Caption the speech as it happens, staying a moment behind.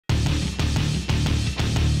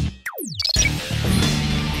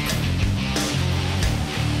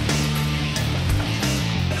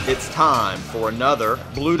It's time for another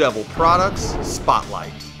Blue Devil Products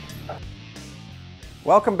Spotlight.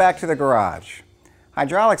 Welcome back to the garage.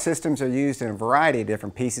 Hydraulic systems are used in a variety of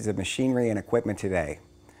different pieces of machinery and equipment today.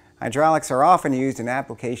 Hydraulics are often used in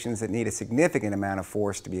applications that need a significant amount of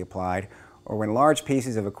force to be applied, or when large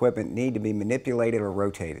pieces of equipment need to be manipulated or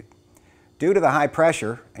rotated. Due to the high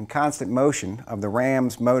pressure and constant motion of the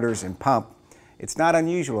rams, motors, and pump, it's not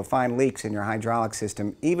unusual to find leaks in your hydraulic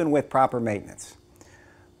system even with proper maintenance.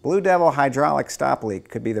 BlueDevil Hydraulic Stop Leak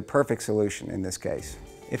could be the perfect solution in this case.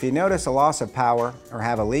 If you notice a loss of power or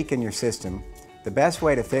have a leak in your system, the best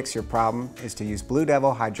way to fix your problem is to use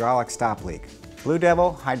BlueDevil Hydraulic Stop Leak.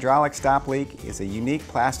 BlueDevil Hydraulic Stop Leak is a unique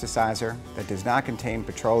plasticizer that does not contain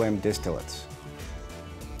petroleum distillates.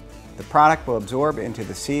 The product will absorb into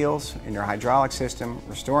the seals in your hydraulic system,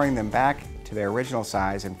 restoring them back to their original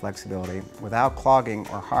size and flexibility without clogging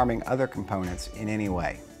or harming other components in any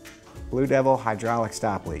way. BlueDevil Hydraulic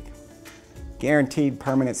Stop Leak. Guaranteed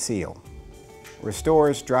permanent seal.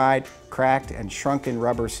 Restores dried, cracked, and shrunken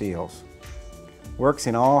rubber seals. Works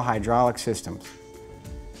in all hydraulic systems.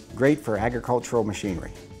 Great for agricultural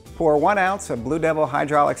machinery. Pour 1 ounce of BlueDevil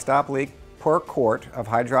Hydraulic Stop Leak per quart of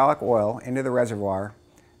hydraulic oil into the reservoir,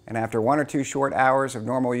 and after 1 or 2 short hours of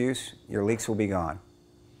normal use, your leaks will be gone.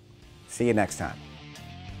 See you next time.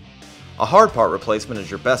 A hard part replacement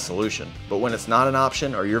is your best solution, but when it's not an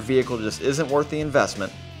option or your vehicle just isn't worth the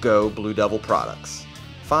investment, go Blue Devil Products.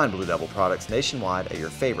 Find Blue Devil products nationwide at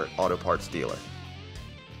your favorite auto parts dealer.